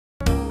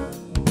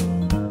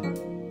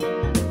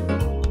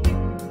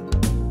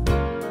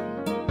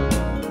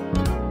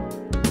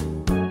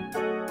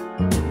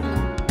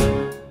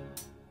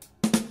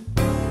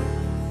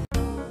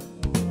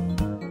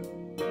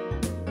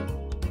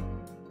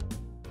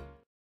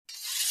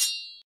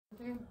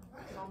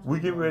We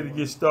get ready to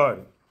get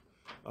started.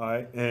 All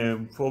right,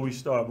 and before we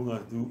start, we're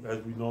going to do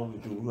as we normally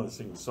do. We're going to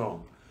sing a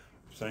song.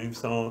 Same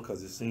song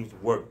because it seems to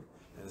work.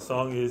 And the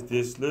song is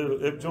this little,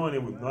 join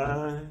in with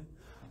mine.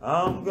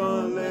 I'm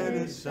going to let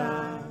it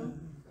shine.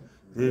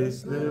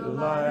 This little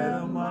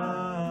light of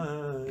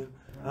mine.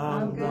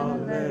 I'm going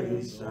to let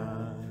it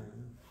shine.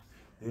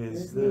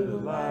 This little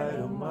light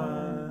of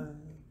mine.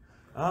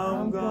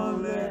 I'm going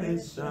to let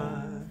it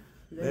shine.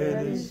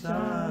 Let it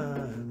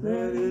shine.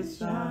 Let it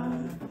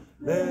shine.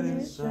 Let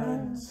it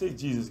shine. Say,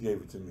 Jesus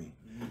gave it to me.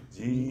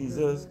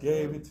 Jesus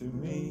gave it to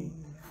me.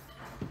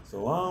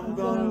 So I'm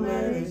gonna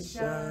let it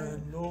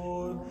shine,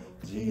 Lord.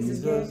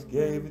 Jesus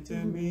gave it to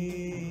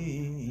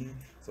me.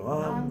 So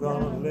I'm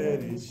gonna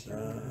let it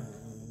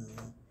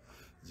shine.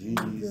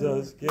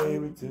 Jesus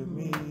gave it to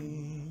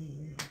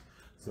me.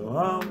 So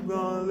I'm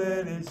gonna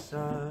let it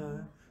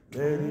shine.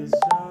 Let it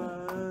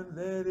shine.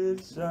 Let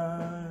it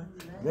shine.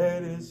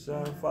 Let it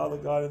shine. Father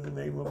God, in the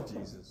name of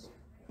Jesus,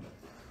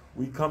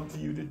 we come to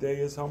you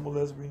today as humble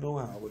as we know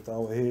how, with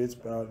our heads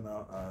bowed and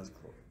our eyes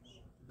closed.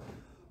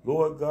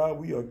 Lord God,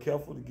 we are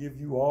careful to give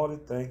you all the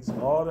thanks,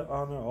 all the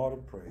honor, all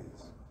the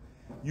praise.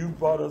 You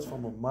brought us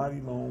from a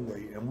mighty long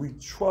way, and we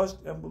trust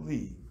and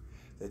believe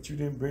that you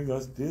didn't bring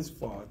us this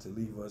far to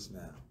leave us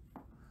now.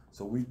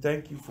 So we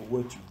thank you for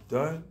what you've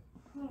done.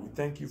 We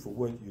thank you for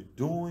what you're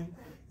doing,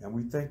 and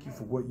we thank you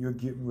for what you're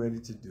getting ready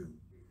to do.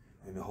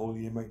 In the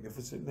holy and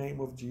magnificent name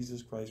of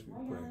Jesus Christ, we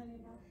pray.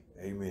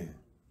 Amen.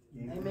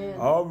 Amen.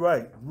 All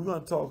right, we're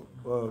going to talk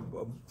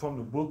from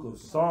the book of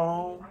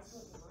Psalms.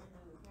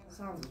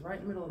 Psalms is right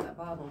in the middle of that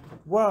Bible.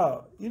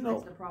 Wow, you know.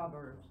 It's the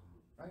Proverbs,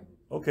 right?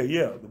 Okay,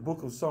 yeah, the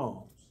book of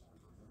Psalms.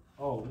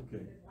 Oh,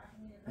 okay.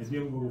 And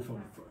then we'll go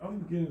from.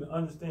 I'm getting to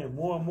understand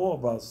more and more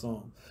about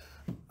Psalms.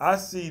 I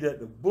see that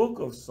the book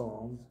of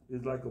Psalms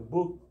is like a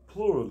book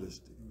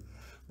pluralistic,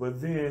 but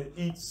then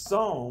each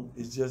psalm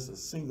is just a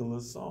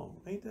singular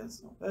psalm. Ain't that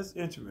so? That's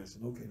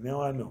interesting. Okay,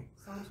 now I know.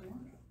 Psalms 1.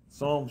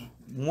 Psalms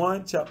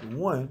 1, chapter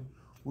 1.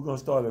 We're going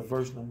to start at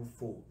verse number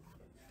 4.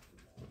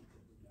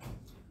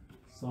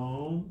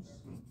 Psalm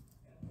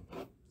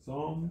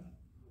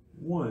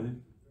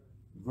 1,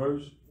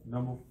 verse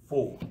number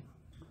 4.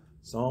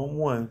 Psalm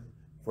 1,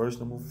 verse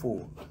number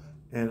 4.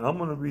 And I'm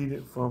going to read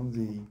it from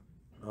the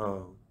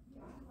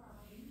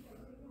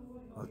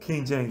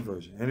King James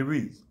Version. And it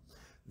reads,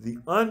 "The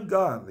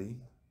ungodly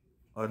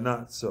are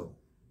not so,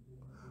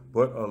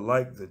 but are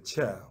like the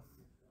chaff,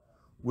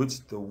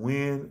 which the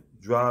wind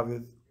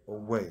driveth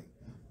away."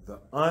 The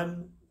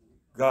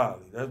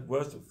ungodly.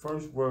 That's the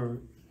first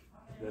word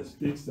that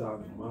sticks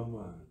out in my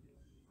mind.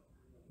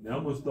 Now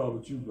I'm going to start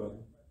with you,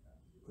 brother,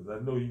 because I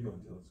know you're going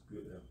to tell us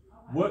good.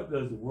 What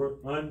does the word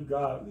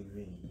ungodly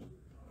mean?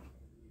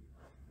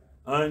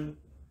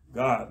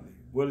 Ungodly.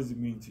 What does it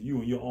mean to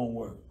you in your own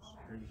words?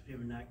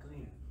 Not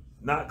clean.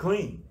 Not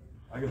clean.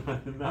 I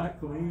got not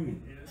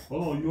clean.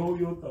 Hold on, you hold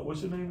your thought.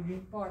 What's your name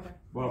again? Barbara.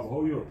 Barbara,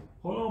 hold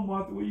on,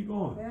 Martha, where you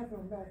going?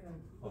 Bathroom.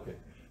 Okay.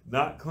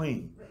 Not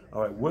clean.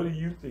 All right, what do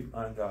you think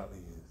ungodly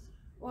is?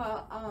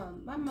 Well,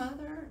 my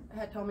mother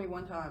had told me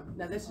one time.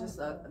 Now this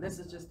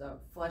is just a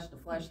flesh to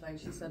flesh thing.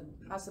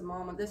 I said,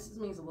 Mama, this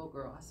means a little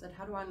girl. I said,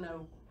 how do I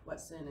know what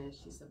sin is?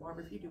 She said,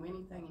 Barbara, if you do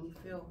anything and you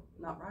feel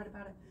not right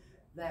about it,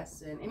 that's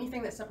sin.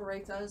 Anything that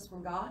separates us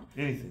from God.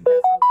 Anything.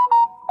 That's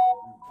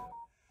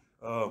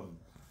ungodly.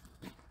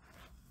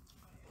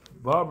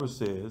 Barbara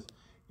says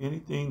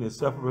anything that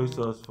separates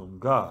us from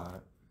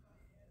God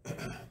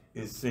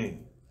is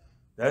sin.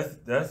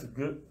 That's a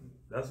good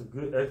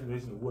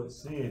explanation of what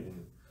sin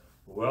is.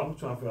 But what I'm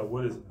trying to figure out,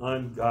 what is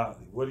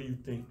ungodly? What do you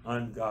think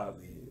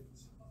ungodly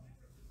is?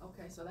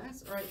 Okay, so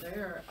that's right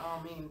there.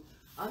 I mean,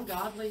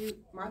 ungodly,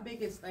 my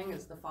biggest thing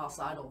is the false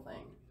idol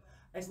thing.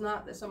 It's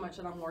not that so much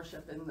that I'm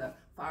worshiping the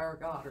fire of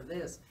God or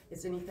this.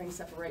 It's anything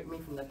separating me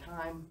from the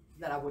time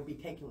that I would be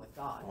taking with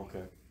God.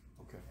 Okay.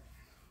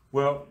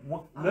 Well,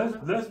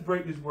 let's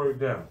break this word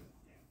down.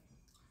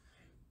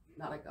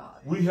 Not a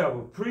God. We have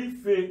a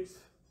prefix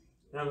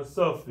and a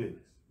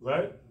suffix,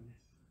 right?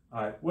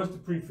 All right. What's the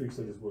prefix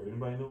of this word?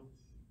 Anybody know?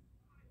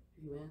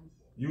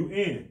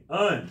 UN.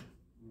 Un.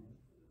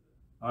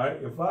 All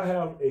right. If I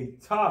have a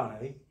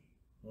tie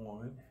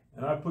on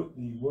and I put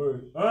the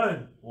word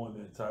un on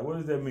that tie, what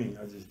does that mean?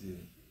 I just did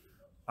it.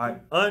 I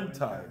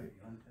untied it.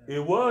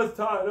 It was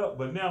tied up,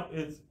 but now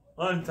it's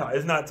untied.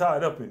 It's not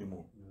tied up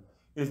anymore.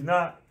 It's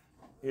not.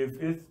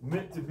 If it's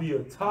meant to be a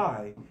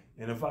tie,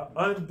 and if I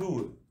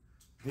undo it,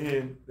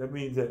 then that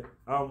means that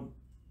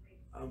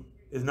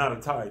it's not a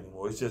tie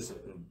anymore. It's just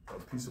a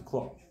piece of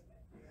cloth.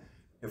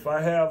 If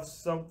I have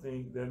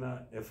something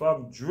if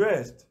I'm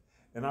dressed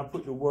and I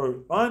put the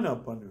word un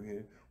up under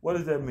here, what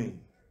does that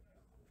mean?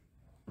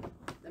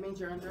 That means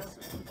you're undressed.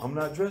 I'm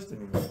not dressed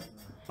anymore.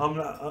 I'm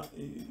not.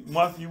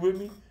 Martha, you with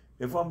me?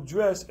 If I'm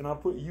dressed and I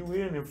put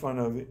UN in front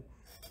of it,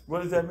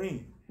 what does that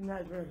mean?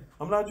 Not dressed.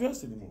 I'm not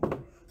dressed anymore.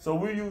 So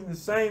we're using the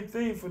same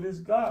thing for this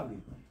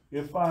godly.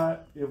 If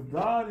God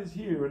is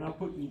here and I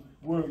put the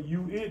word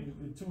UN,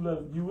 the two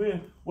letters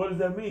UN, what does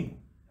that mean?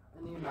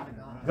 And you're not a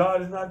God.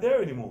 God is not there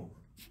anymore.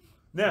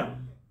 Now,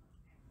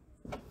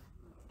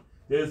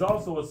 There's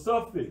also a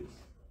suffix,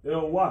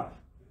 ly.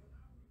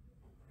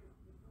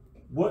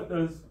 What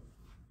does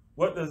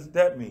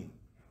that mean?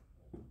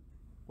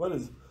 What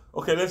is,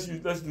 okay, let's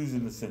use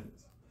it in a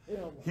sentence.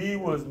 He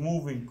was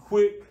moving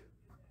quick,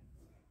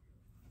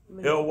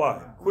 ly,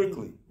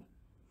 quickly.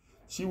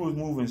 She was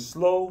moving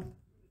slow,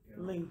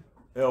 ly.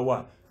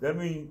 That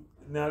means,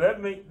 now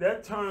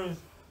that turns,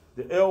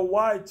 the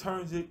ly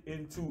turns it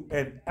into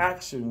an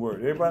action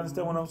word. Everybody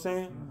understand what I'm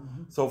saying?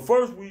 Mm-hmm. So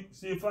first we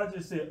see, if I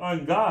just say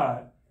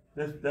ungod,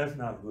 that's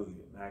not really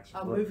an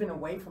action word. Moving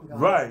away from God.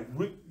 Right.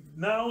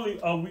 Not only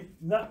are we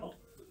not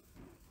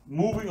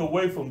moving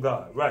away from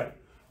God, right?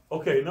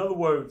 Okay, in other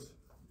words,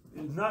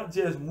 it's not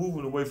just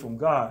moving away from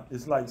God.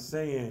 It's like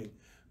saying,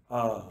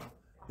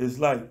 it's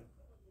like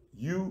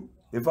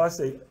if I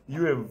say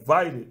you're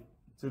invited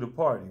to the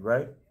party,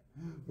 right?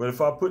 But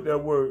if I put that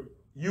word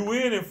you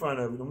in front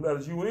of it, the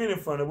letters you in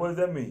front of it, what does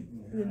that mean?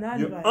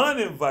 You're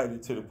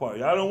uninvited to the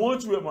party. I don't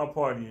want you at my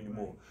party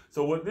anymore.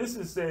 So what this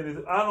is saying is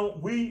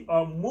we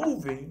are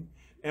moving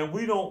and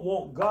we don't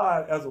want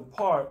God as a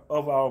part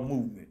of our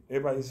movement.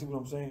 Everybody see what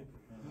I'm saying?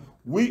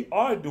 We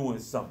are doing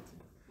something,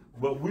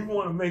 but we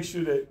want to make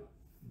sure that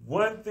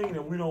one thing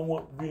that we don't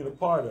want being a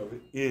part of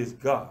it is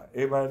God.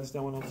 Everybody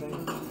understand what I'm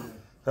saying?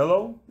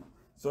 Hello?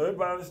 So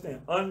everybody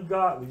understand,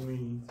 ungodly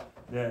means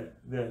that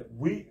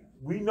we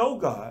know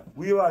God,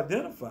 we have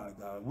identified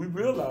God, we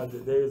realize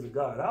that there is a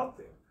God out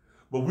there,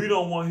 but we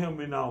don't want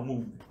him in our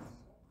movement.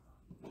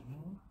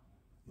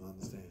 You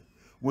understand?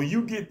 When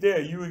you get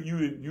there, you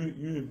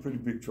in pretty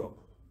big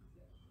trouble.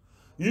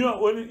 You know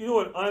what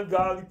an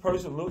ungodly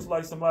person looks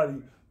like?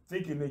 Somebody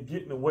thinking they're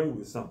getting away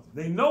with something.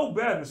 They know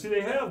better. See,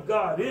 they have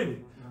God in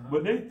it,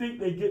 but they think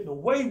they're getting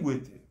away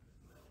with it.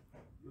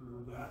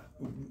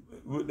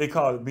 They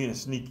call it being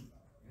sneaky.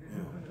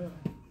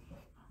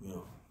 You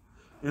know.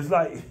 It's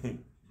like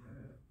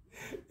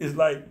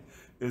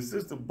if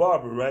Sister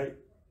Barbara, right,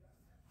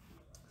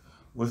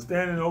 was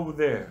standing over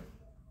there,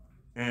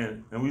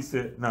 and we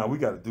said, "Nah, we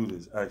got to do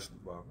this." Actually,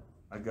 Barbara,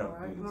 I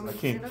got to do this. I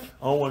can't. I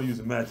don't want to use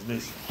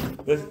imagination.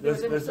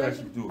 Let's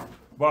actually do it.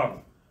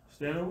 Barbara,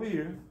 stand over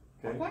here.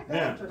 Okay.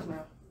 Now,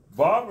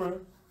 Barbara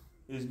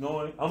is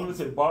going. I'm going to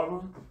say,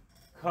 Barbara,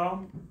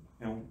 come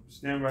and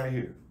stand right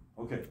here.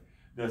 Okay.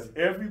 Does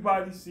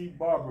everybody see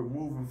Barbara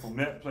moving from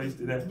that place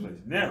to that place?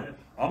 Now,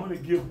 I'm going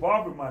to give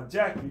Barbara my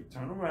jacket.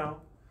 Turn around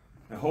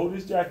and hold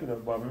this jacket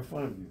up, Barbara, in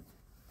front of you.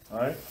 All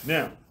right?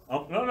 Now,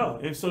 no.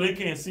 And so they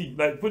can't see.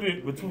 Like, put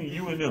it between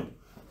you and them.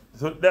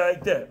 So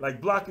like that. Like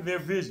blocking their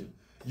vision.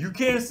 You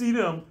can't see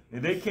them,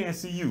 and they can't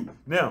see you.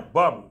 Now,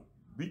 Barbara,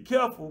 be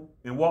careful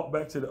and walk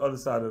back to the other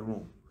side of the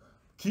room.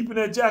 Keeping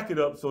that jacket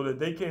up so that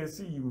they can't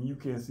see you and you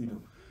can't see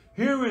them.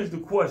 Here is the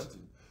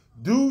question.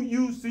 Do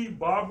you see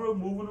Barbara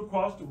moving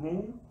across the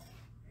room?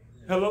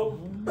 Hello?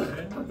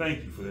 Mm-hmm.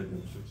 Thank you for that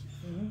demonstration.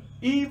 Mm-hmm.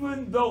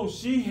 Even though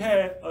she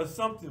had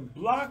something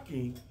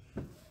blocking,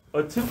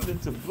 attempting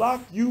to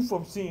block you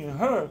from seeing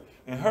her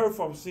and her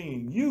from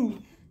seeing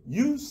you,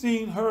 you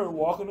seen her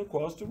walking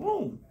across the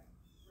room.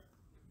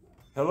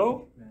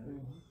 Hello? Mm-hmm.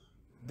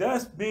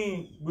 That's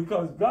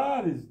because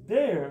God is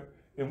there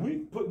and we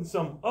putting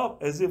something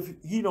up as if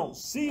he don't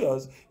see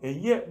us, and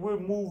yet we're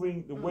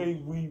moving the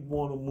way we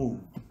want to move.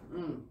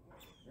 Mm.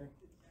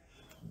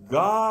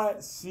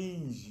 God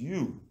sees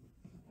you.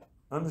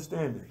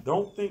 Understand that.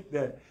 Don't think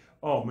that,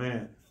 oh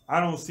man,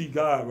 I don't see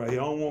God right here.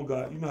 I don't want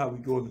God. You know how we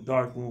go in the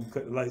dark room,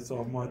 cut the lights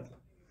off, Martha?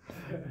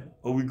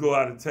 Or we go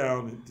out of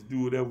town to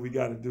do whatever we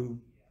got to do.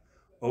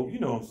 Oh, you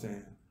know what I'm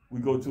saying. We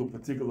go to a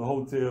particular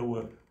hotel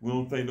where we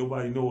don't think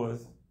nobody know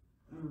us.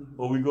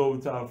 Or we go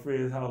over to our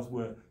friend's house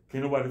where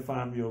can't nobody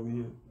find me over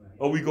here.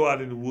 Or we go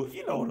out in the woods.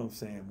 You know what I'm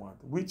saying,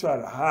 Martha. We try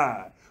to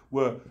hide.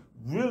 Well,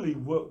 really,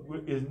 what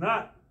is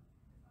not,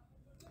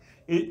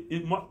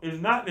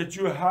 it's not that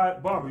you're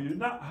hiding, Barbara. You're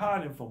not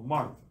hiding from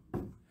Martha.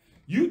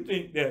 You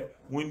think that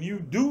when you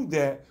do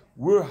that,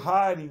 we're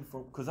hiding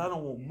from, because I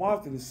don't want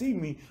Martha to see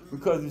me,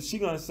 because if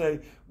she's going to say,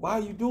 why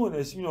are you doing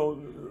this? You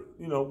know,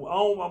 I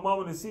don't want my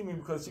mama to see me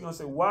because she's going to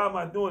say, why am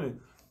I doing it?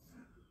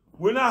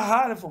 We're not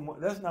hiding from,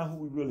 that's not who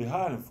we're really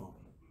hiding from.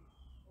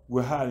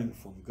 We're hiding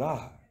from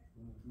God.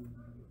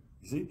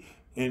 You see?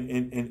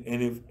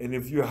 And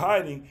if you're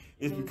hiding,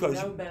 it's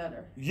because you know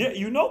better. Yeah,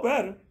 you know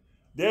better.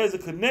 There's a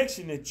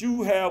connection that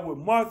you have with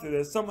Martha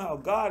that somehow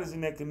God is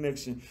in that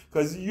connection.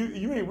 Because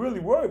you ain't really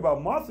worried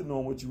about Martha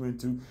knowing what you're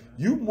into.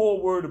 You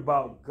more worried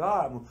about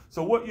God.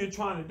 So what you're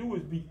trying to do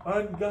is be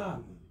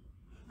ungodly.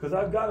 Because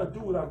I've got to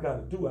do what I've got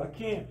to do. I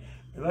can't.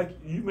 Like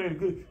you made it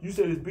good. You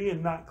said it's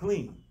being not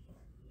clean.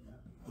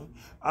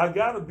 I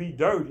got to be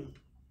dirty.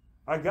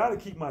 I got to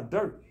keep my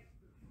dirt.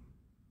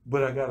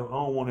 But I don't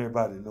want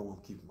everybody to know I'm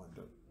keeping my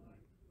dirt.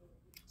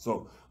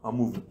 So I'm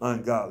moving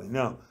ungodly.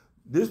 Now,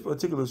 this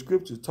particular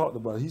scripture talked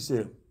about, he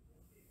said,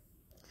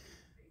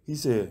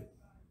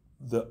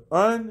 the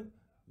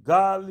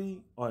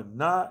ungodly are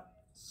not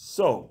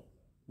so.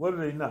 What are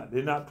they not?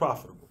 They're not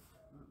profitable.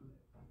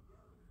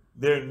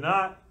 They're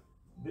not,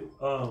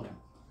 I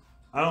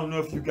don't know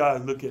if you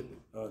guys look at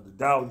the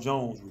Dow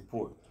Jones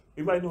report.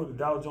 Anybody know what the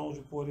Dow Jones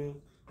report is?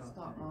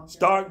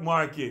 Stock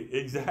market,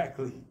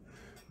 exactly.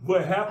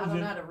 What happens? I don't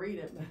know how to read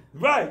it.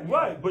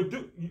 Right. But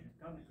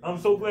I'm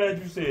so glad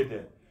you said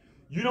that.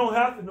 You don't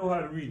have to know how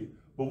to read it.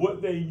 But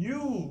what they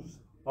use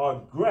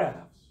are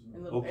graphs.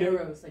 And little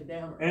arrows say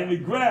down. And the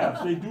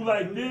graphs, they do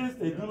like this,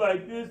 they do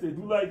like this, they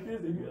do like this.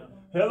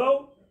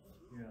 Hello?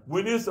 Yeah.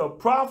 When it's a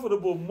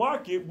profitable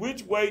market,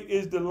 which way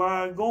is the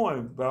line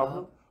going,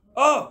 Barbara?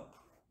 Up.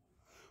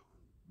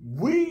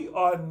 We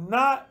are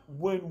not,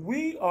 when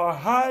we are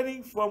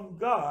hiding from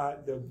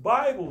God, the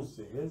Bible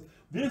says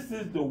this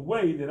is the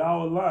way that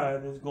our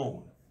line is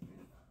going.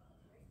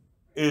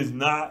 Is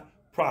not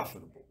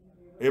profitable.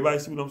 Everybody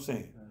see what I'm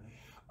saying?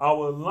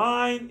 Our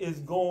line is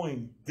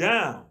going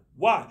down.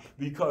 Why?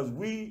 Because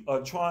we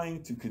are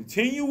trying to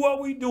continue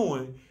what we're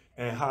doing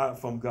and hide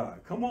from God.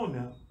 Come on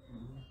now.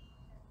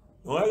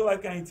 Don't act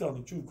like I ain't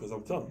telling the truth, because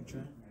I'm telling the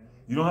truth.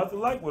 You don't have to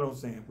like what I'm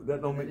saying, but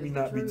that don't make me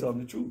not be telling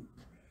the truth.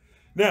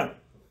 Now,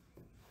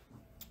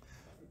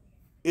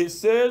 it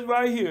says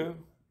right here,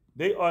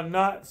 they are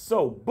not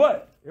so.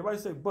 But, everybody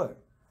say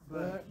but.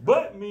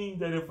 But means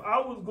that if I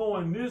was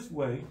going this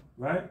way,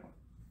 right?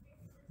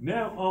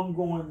 Now I'm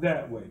going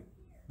that way.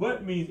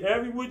 But means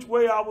every which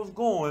way I was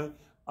going,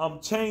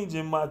 I'm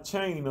changing my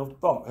chain of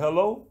thought.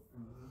 Hello?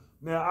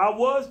 Now, I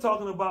was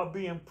talking about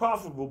being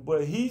profitable,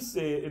 but he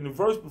said in the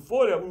verse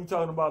before that, we were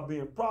talking about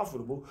being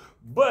profitable.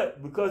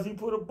 But, because he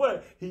put a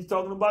but, he's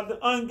talking about the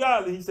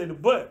ungodly. He said the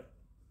but.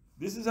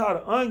 This is how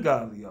the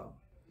ungodly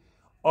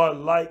are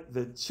like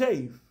the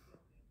chaff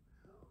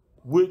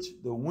which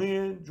the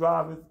wind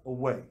driveth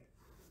away.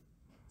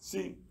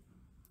 See,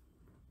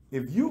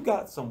 if you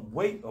got some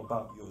weight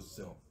about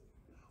yourself,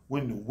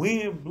 when the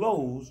wind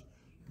blows,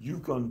 you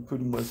can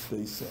pretty much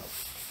stay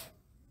safe.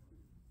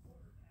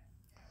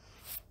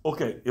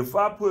 Okay, if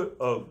I put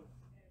a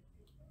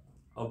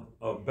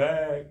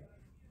bag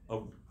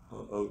of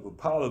a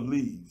pile of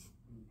leaves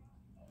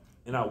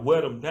and I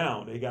wet them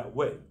down, they got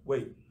wet.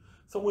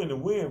 So when the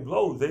wind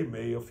blows, they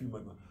may a few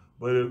months,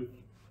 but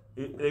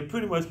they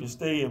pretty much can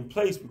stay in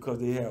place because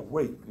they have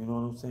weight. You know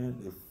what I'm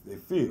saying? They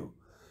feel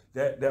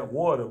that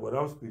water. What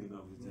I'm speaking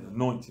of is the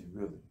anointing,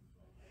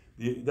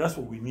 really. That's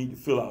what we need to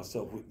fill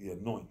ourselves with, the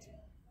anointing.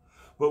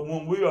 But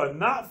when we are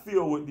not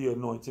filled with the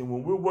anointing,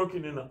 when we're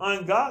working in an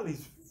ungodly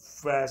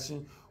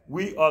fashion,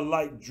 we are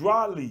like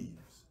dry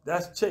leaves.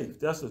 That's chaff.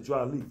 That's a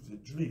dry leaf.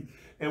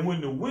 And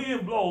when the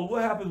wind blows,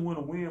 what happens when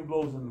the wind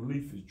blows and the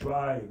leaf is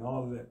dry and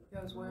all of that?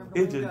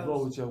 It just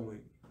blows your way.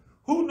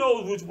 Who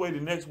knows which way the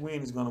next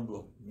wind is going to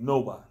blow?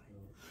 Nobody.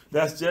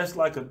 That's just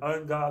like an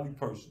ungodly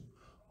person.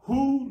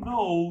 Who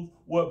knows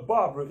what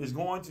Barbara is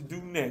going to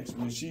do next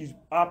when she's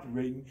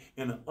operating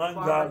in an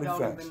ungodly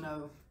fashion?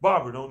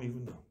 Barbara don't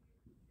even know.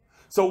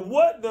 So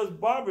what does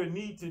Barbara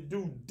need to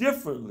do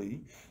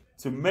differently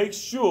to make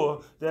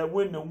sure that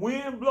when the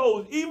wind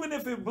blows, even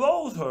if it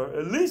blows her,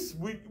 at least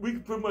we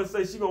can pretty much say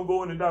she's going to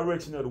go in the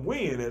direction of the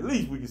wind. At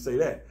least we can say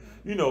that.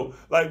 You know,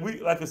 like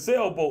a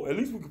sailboat, at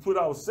least we can put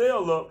our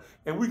sail up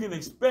and we can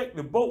expect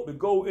the boat to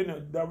go in the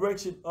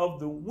direction of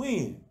the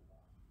wind.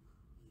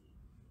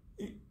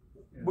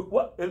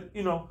 But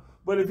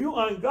if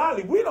you're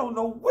ungodly, we don't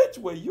know which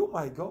way you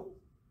might go.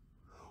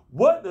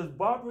 What does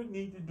Barbara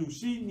need to do?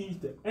 She needs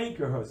to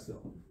anchor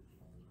herself.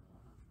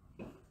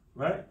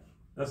 Right?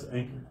 That's an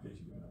anchor.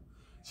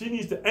 She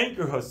needs to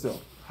anchor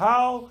herself.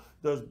 How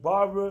does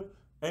Barbara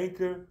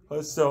anchor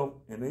herself?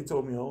 And they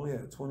told me I only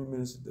had 20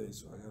 minutes a day,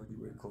 so I got to get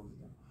ready to close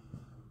it down.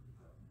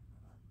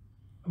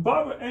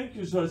 Barbara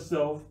anchors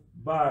herself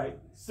by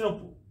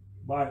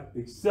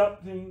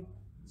accepting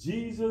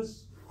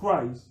Jesus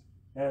Christ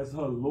as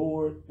her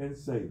Lord and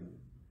Savior.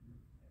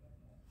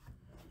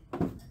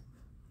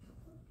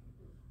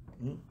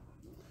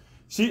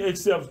 She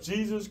accepts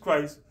Jesus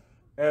Christ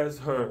as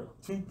her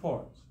two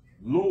parts,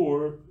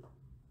 Lord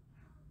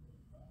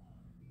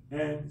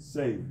and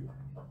Savior.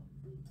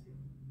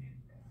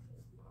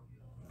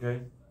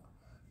 Okay?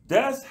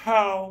 That's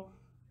how,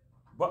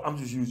 but I'm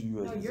just using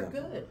you as an example.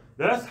 You're good.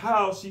 That's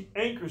how she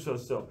anchors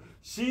herself.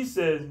 She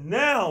says,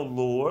 now,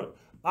 Lord,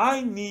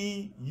 I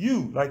need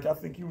you. Like I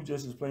think you were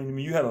just explaining to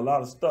me, you had a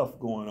lot of stuff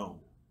going on.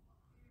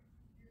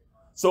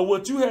 So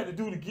what you had to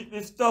do to get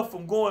this stuff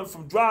from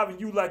driving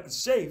you like a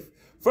chaff,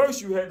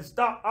 first you had to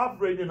stop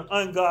operating in an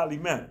ungodly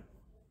manner.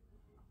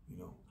 You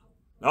know,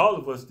 now all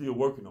of us still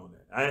working on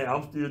that.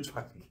 I'm still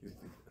trying to get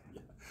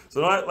it.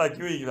 So don't act like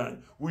you ain't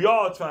trying. We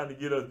all trying to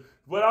get us.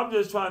 But I'm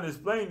just trying to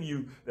explain to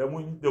you that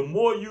the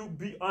more you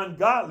be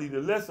ungodly, the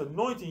less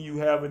anointing you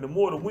have, and the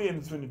more the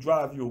wind is going to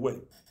drive you away.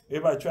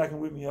 Everybody tracking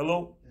with me?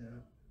 Hello? Yeah.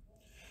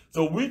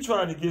 So we're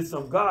trying to get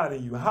some God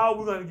in you. How are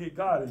we going to get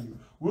God in you?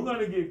 We're going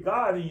to get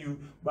God in you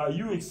by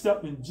you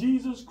accepting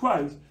Jesus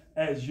Christ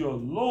as your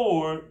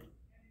Lord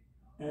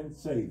and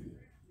Savior.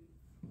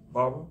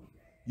 Barbara,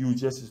 you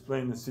just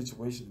explained the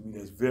situation to me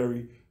that's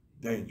very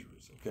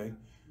dangerous, okay?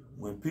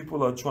 When people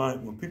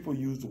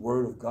use the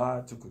word of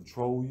God to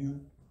control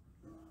you,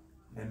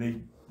 and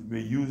they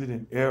use it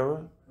in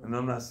error, and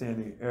I'm not saying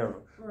in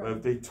error, right, but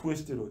if they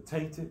twist it or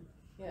taint it,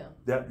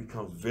 that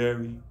becomes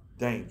very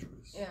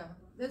dangerous.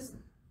 Yeah.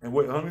 And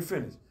wait, let me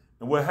finish.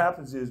 And what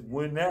happens is,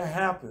 when that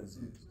happens,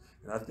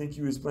 and I think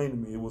you explained to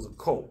me, it was a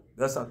cult.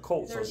 That's how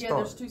cults are started.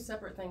 There's two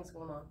separate things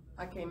going on.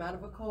 I came out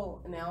of a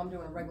cult, and now I'm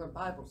doing a regular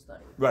Bible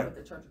study with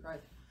the Church of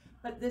Christ.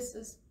 But this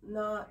is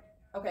not,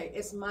 okay,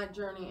 it's my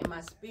journey in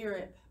my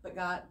spirit, but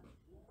God,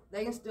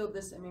 they instilled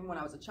this in me when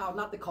I was a child,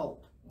 not the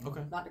cult.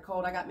 Okay. Not the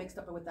cult. I got mixed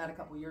up with that a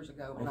couple years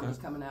ago, and I'm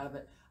just coming out of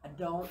it. I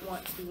don't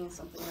want to be in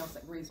something else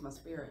that grieves my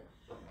spirit.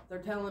 They're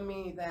telling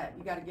me that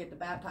you got to get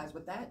baptized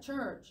with that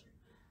church,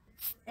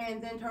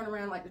 and then turn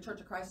around like the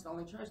Church of Christ is the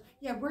only church.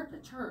 Yeah, we're the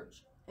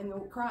church in the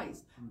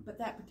Christ, but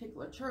that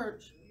particular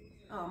church,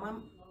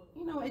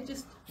 it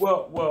just.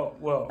 Well.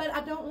 But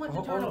I don't want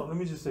to turn. Hold on. Let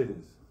me just say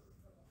this.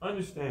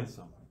 Understand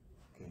something.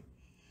 Okay.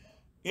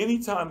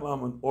 Anytime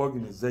I'm an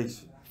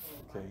organization,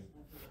 okay,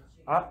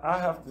 I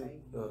have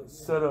to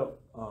set up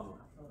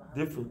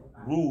different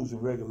rules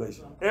and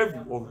regulations. Every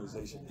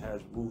organization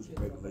has rules and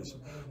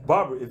regulations.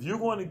 Barbara, if you're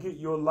going to get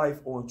your life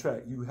on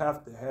track, you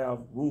have to have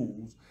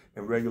rules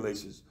and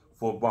regulations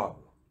for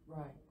Barbara.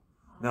 Right.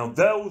 Now,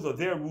 those are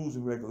their rules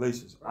and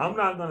regulations. Right. I'm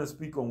not going to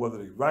speak on whether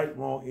they're right,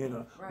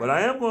 wrong, but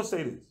I am going to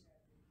say this,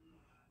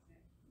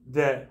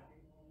 that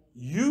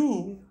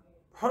you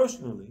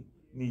personally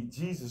need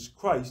Jesus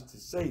Christ to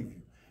save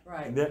you.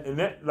 Right. And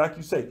that, like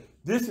you say,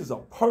 this is a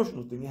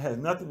personal thing. It has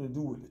nothing to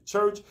do with the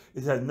church.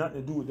 It has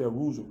nothing to do with their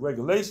rules and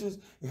regulations.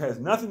 It has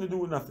nothing to do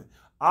with nothing.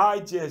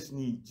 I just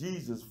need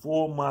Jesus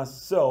for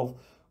myself,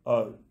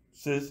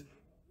 sis,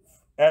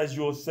 as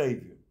your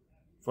Savior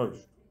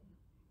first.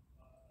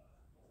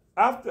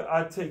 After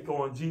I take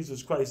on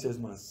Jesus Christ as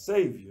my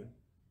Savior,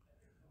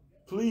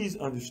 please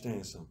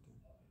understand something.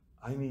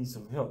 I need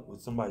some help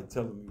with somebody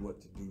telling me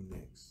what to do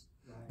next.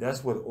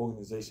 That's where the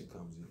organization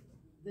comes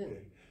in.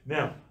 Okay.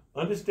 Now,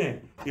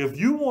 understand, if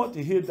you want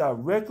to hear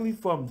directly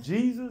from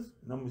Jesus,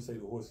 and I'm going to say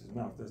the horse's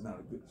mouth, that's not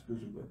a good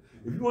description, but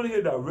if you want to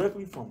hear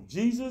directly from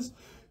Jesus,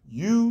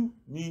 you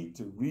need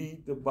to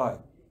read the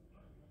Bible.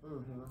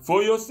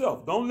 For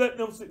yourself. Don't let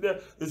them sit there.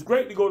 It's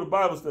great to go to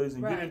Bible studies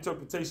and get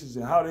interpretations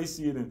and how they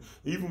see it, and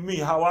even me,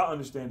 how I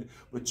understand it.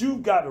 But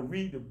you've got to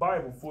read the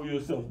Bible for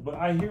yourself. But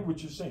I hear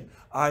what you're saying.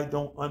 I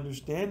don't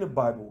understand the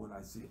Bible when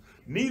I see it.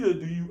 Neither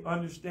do you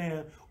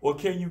understand, or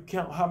can you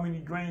count how many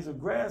grains of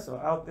grass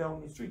are out there on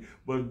the street.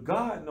 But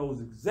God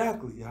knows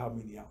exactly how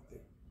many out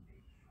there.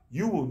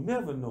 You will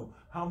never know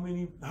how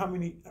many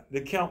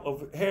the count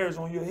of hairs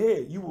on your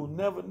head. You will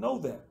never know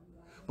that.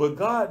 But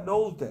God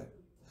knows that.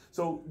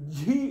 So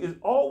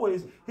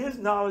his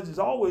knowledge is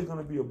always going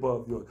to be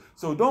above yours.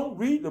 So don't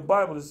read the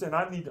Bible to say,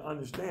 I need to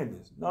understand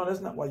this. No,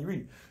 that's not why you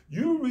read.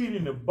 You're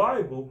reading the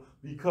Bible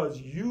because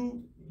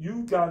you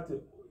got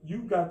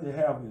to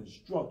have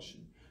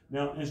instruction.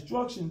 Now,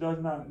 instruction does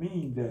not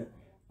mean that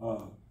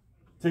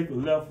take a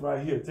left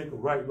right here, take a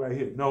right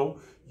here. No,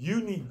 you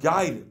need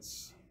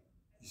guidance.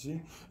 You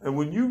see? And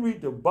when you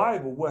read the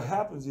Bible, what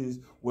happens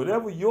is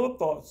whatever your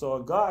thoughts are,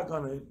 God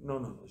gonna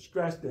no,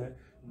 scratch that.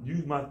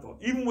 Use my thought.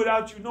 Even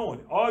without you knowing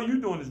it. All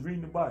you're doing is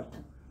reading the Bible.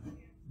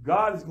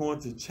 God is going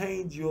to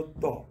change your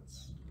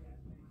thoughts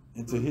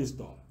into his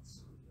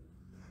thoughts.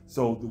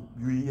 So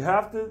we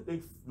have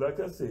to, like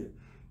I said,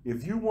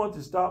 if you want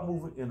to stop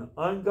moving in an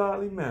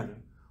ungodly manner,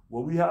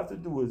 what we have to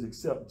do is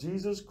accept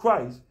Jesus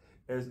Christ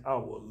as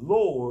our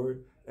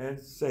Lord and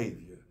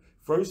Savior.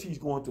 First, he's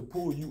going to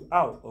pull you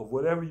out of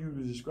whatever you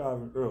were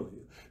describing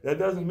earlier. That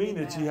doesn't mean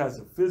that he has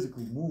to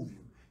physically move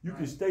you. You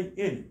can stay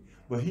in it.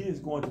 But he is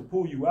going to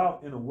pull you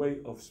out in a way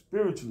of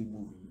spiritually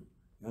moving you.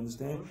 You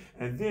understand?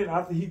 And then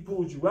after he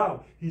pulls you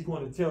out, he's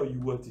going to tell you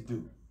what to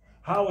do.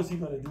 How is he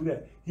going to do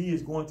that? He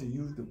is going to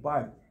use the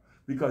Bible.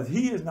 Because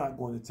he is not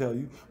going to tell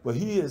you, but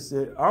he has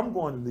said, I'm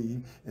going to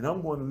leave, and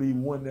I'm going to leave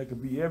one that can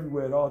be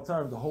everywhere at all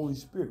times, the Holy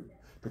Spirit,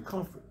 the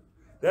Comforter.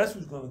 That's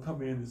who's going to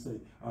come in and say,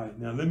 all right,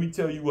 now let me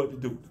tell you what to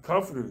do. The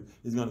Comforter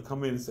is going to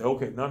come in and say,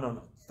 okay,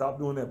 no, stop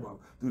doing that, bro.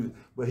 Do this.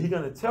 But he's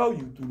going to tell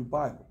you through the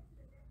Bible.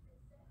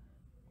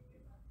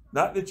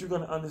 Not that you're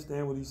going to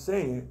understand what he's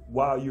saying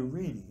while you're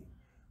reading it,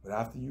 but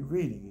after you're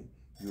reading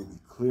it, you'll be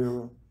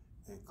clearer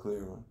and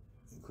clearer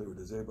and clearer.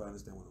 Does everybody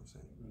understand what I'm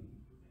saying?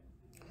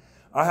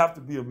 I have to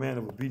be a man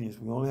of obedience.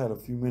 We only had a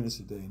few minutes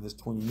today, and it's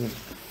 20 minutes.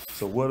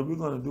 So what are we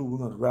going to do? We're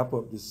going to wrap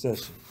up this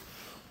session.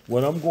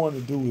 What I'm going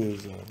to do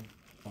is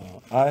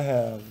I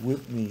have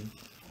with me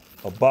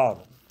a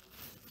bottle.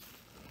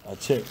 I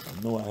checked.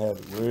 I know I have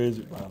it. Where is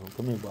it, bottle?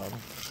 Come here, bottle.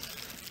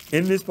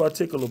 In this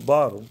particular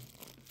bottle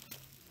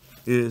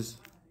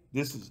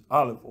this is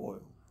olive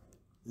oil.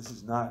 This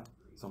is not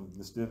some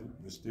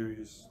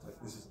mysterious,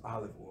 this is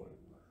olive oil.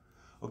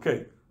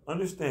 Okay,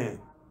 understand,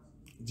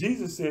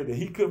 Jesus said that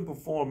he couldn't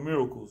perform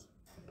miracles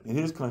in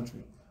his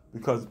country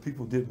because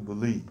people didn't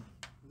believe.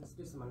 Let's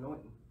do some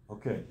anointing.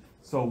 Okay,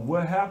 so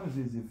what happens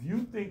is if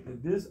you think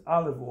that this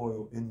olive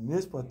oil in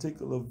this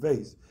particular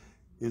vase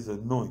is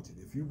anointed,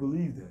 if you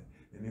believe that,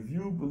 and if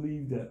you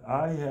believe that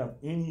I have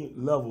any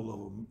level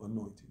of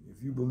anointing,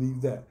 if you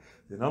believe that,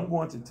 then I'm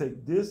going to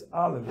take this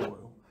olive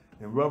oil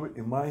and rub it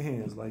in my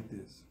hands like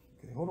this,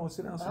 Okay, hold on,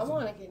 sit down. I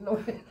want to get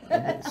no.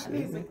 I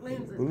need some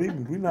cleansing. Believe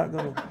me, we're not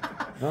gonna.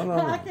 No.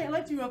 I can't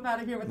let you up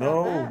out of here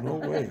without that. No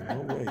way.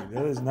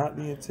 That is not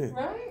the intent.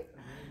 Right?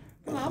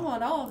 Well, I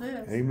want all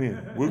this.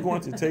 Amen. We're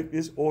going to take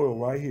this oil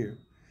right here,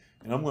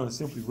 and I'm going to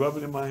simply rub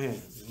it in my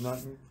hand. It's not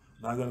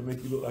going to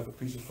make you look like a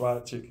piece of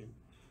fried chicken.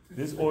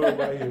 This oil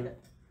right here,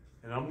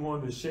 and I'm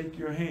going to shake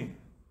your hand.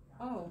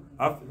 Oh.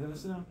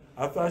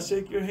 After I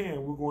shake your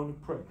hand, we're going to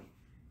pray.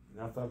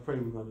 And after I pray,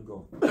 we're going to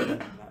go.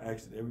 And I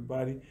ask that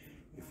everybody,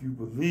 if you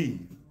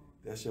believe,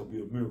 there shall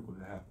be a miracle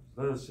that happens.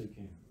 Let us shake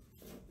hands.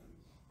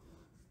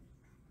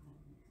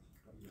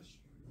 God bless you.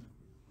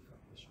 God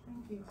bless you.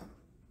 Thank you.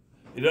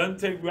 It doesn't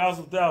take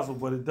razzle dazzle,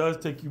 but it does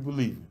take you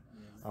believing.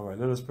 All right,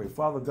 let us pray.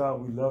 Father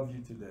God, we love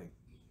you today.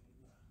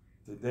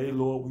 Today,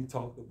 Lord, we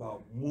talked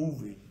about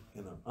moving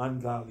in an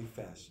ungodly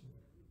fashion.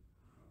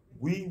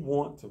 We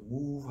want to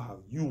move how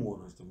you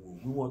want us to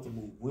move. We want to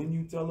move when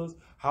you tell us,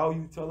 how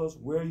you tell us,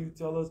 where you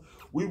tell us.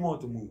 We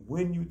want to move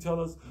when you tell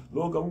us.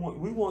 Lord God,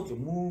 we want to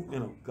move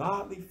in a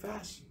godly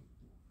fashion.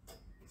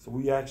 So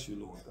we ask you,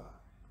 Lord God,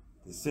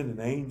 to send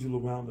an angel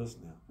around us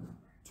now,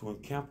 to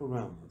encamp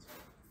around us,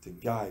 to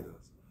guide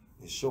us,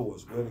 and show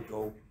us where to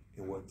go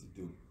and what to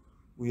do.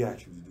 We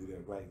ask you to do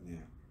that right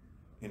now.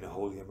 In the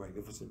holy and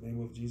magnificent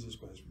name of Jesus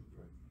Christ, we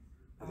pray.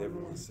 And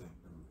everyone say,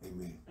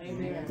 amen.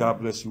 Amen. God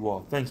bless you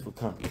all. Thanks for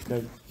coming.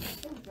 Okay?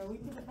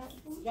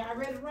 Y'all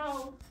ready to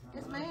roll?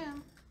 Yes,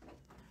 ma'am.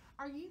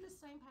 Are you the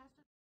same pastor?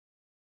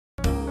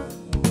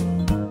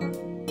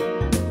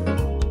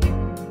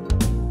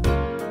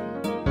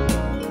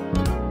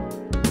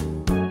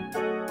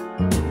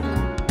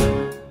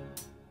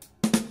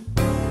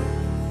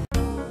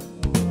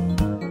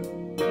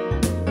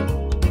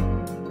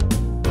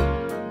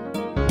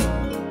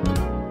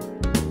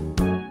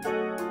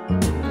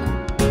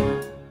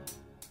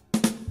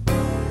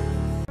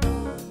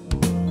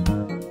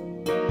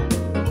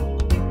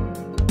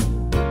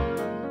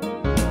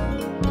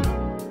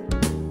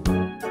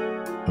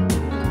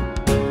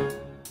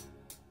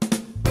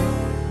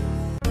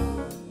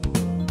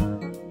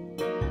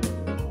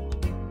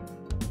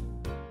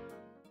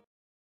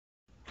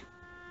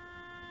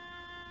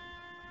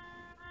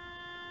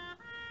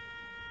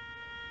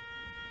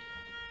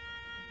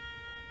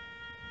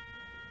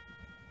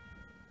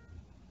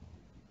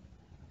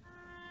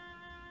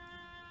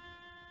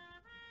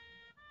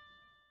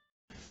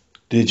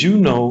 Did you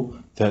know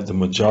that the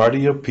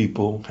majority of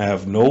people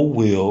have no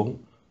will,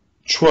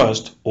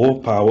 trust,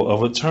 or power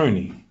of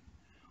attorney?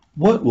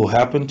 What will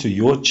happen to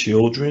your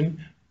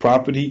children,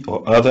 property,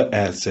 or other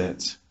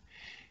assets?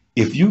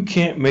 If you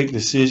can't make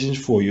decisions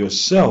for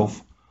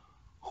yourself,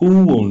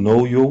 who will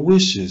know your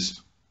wishes?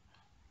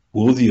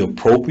 Will the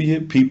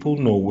appropriate people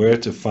know where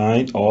to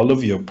find all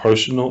of your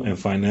personal and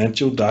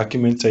financial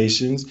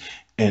documentations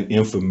and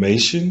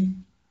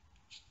information?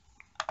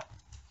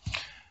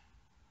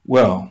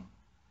 Well,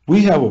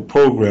 we have a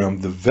program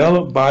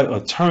developed by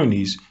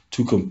attorneys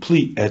to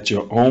complete at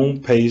your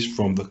own pace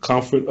from the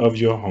comfort of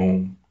your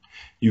home.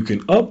 You can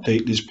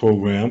update this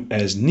program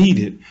as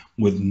needed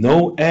with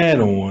no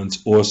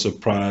add-ons or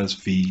surprise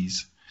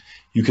fees.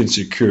 You can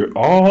secure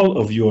all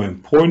of your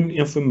important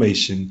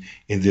information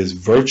in this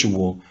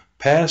virtual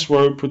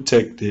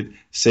password-protected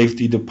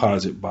safety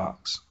deposit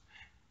box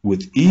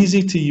with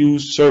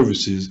easy-to-use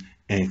services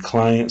and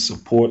client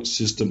support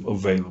system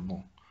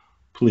available.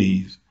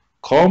 Please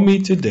call me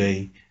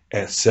today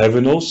at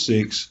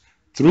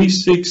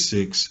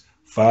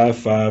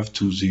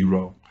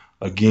 706-366-5520.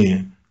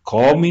 Again,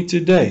 call me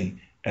today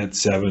at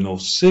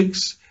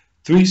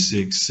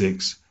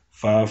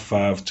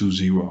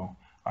 706-366-5520.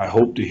 I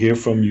hope to hear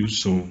from you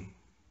soon.